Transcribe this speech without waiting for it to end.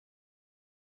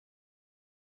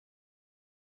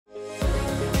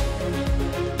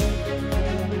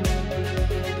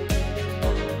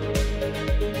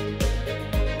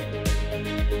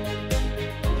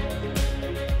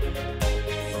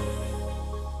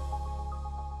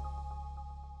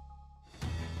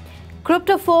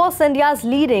Cryptoforce, India's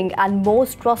leading and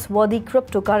most trustworthy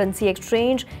cryptocurrency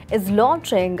exchange, is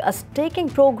launching a staking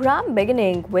program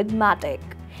beginning with Matic.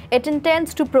 It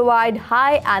intends to provide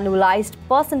high annualized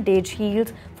percentage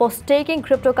yields for staking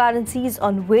cryptocurrencies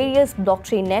on various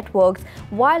blockchain networks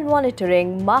while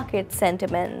monitoring market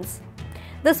sentiments.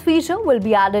 This feature will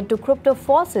be added to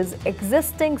Cryptoforce's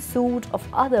existing suite of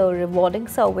other rewarding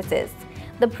services.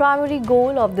 The primary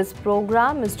goal of this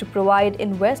program is to provide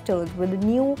investors with a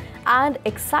new and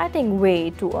exciting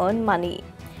way to earn money.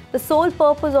 The sole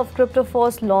purpose of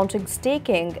Cryptoforce launching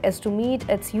staking is to meet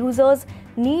its users'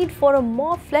 need for a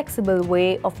more flexible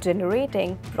way of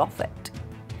generating profit.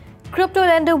 Crypto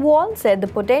lender Morn said the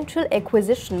potential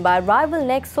acquisition by rival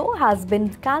Nexo has been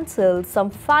cancelled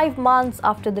some 5 months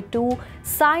after the two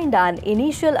signed an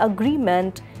initial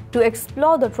agreement to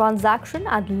explore the transaction,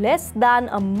 and less than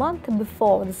a month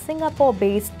before the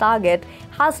Singapore-based target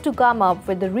has to come up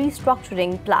with a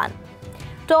restructuring plan.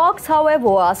 Talks, however,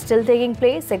 are still taking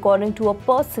place according to a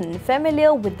person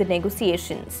familiar with the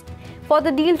negotiations. For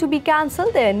the deal to be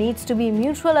cancelled, there needs to be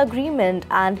mutual agreement,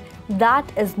 and that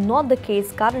is not the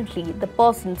case currently, the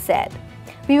person said.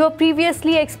 We were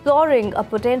previously exploring a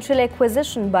potential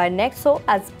acquisition by Nexo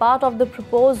as part of the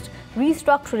proposed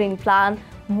restructuring plan,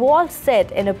 Walt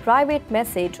said in a private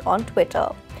message on Twitter.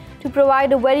 To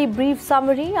provide a very brief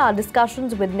summary, our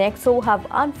discussions with Nexo have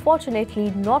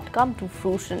unfortunately not come to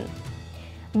fruition.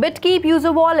 Bitkeep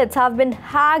user wallets have been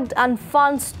hacked and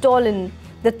funds stolen.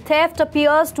 The theft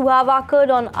appears to have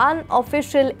occurred on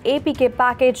unofficial APK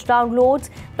package downloads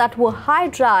that were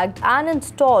hijacked and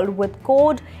installed with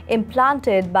code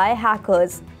implanted by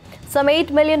hackers. Some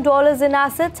 $8 million in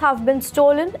assets have been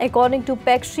stolen, according to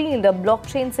PeckShield, a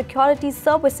blockchain security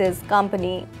services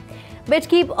company.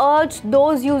 Bitkeep urged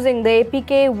those using the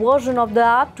APK version of the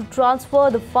app to transfer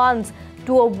the funds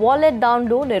to a wallet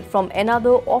downloaded from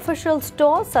another official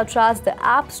store such as the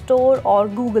App Store or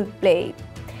Google Play.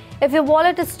 If your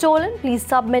wallet is stolen, please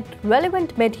submit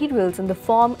relevant materials in the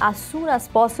form as soon as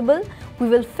possible. We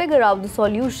will figure out the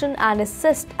solution and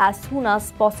assist as soon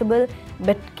as possible,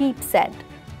 Bitkeep said.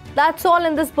 That's all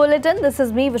in this bulletin. This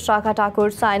is me, Vishakha Thakur,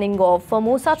 signing off. For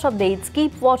more such updates,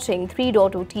 keep watching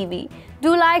 3.0 TV.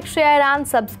 Do like, share and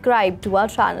subscribe to our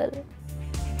channel.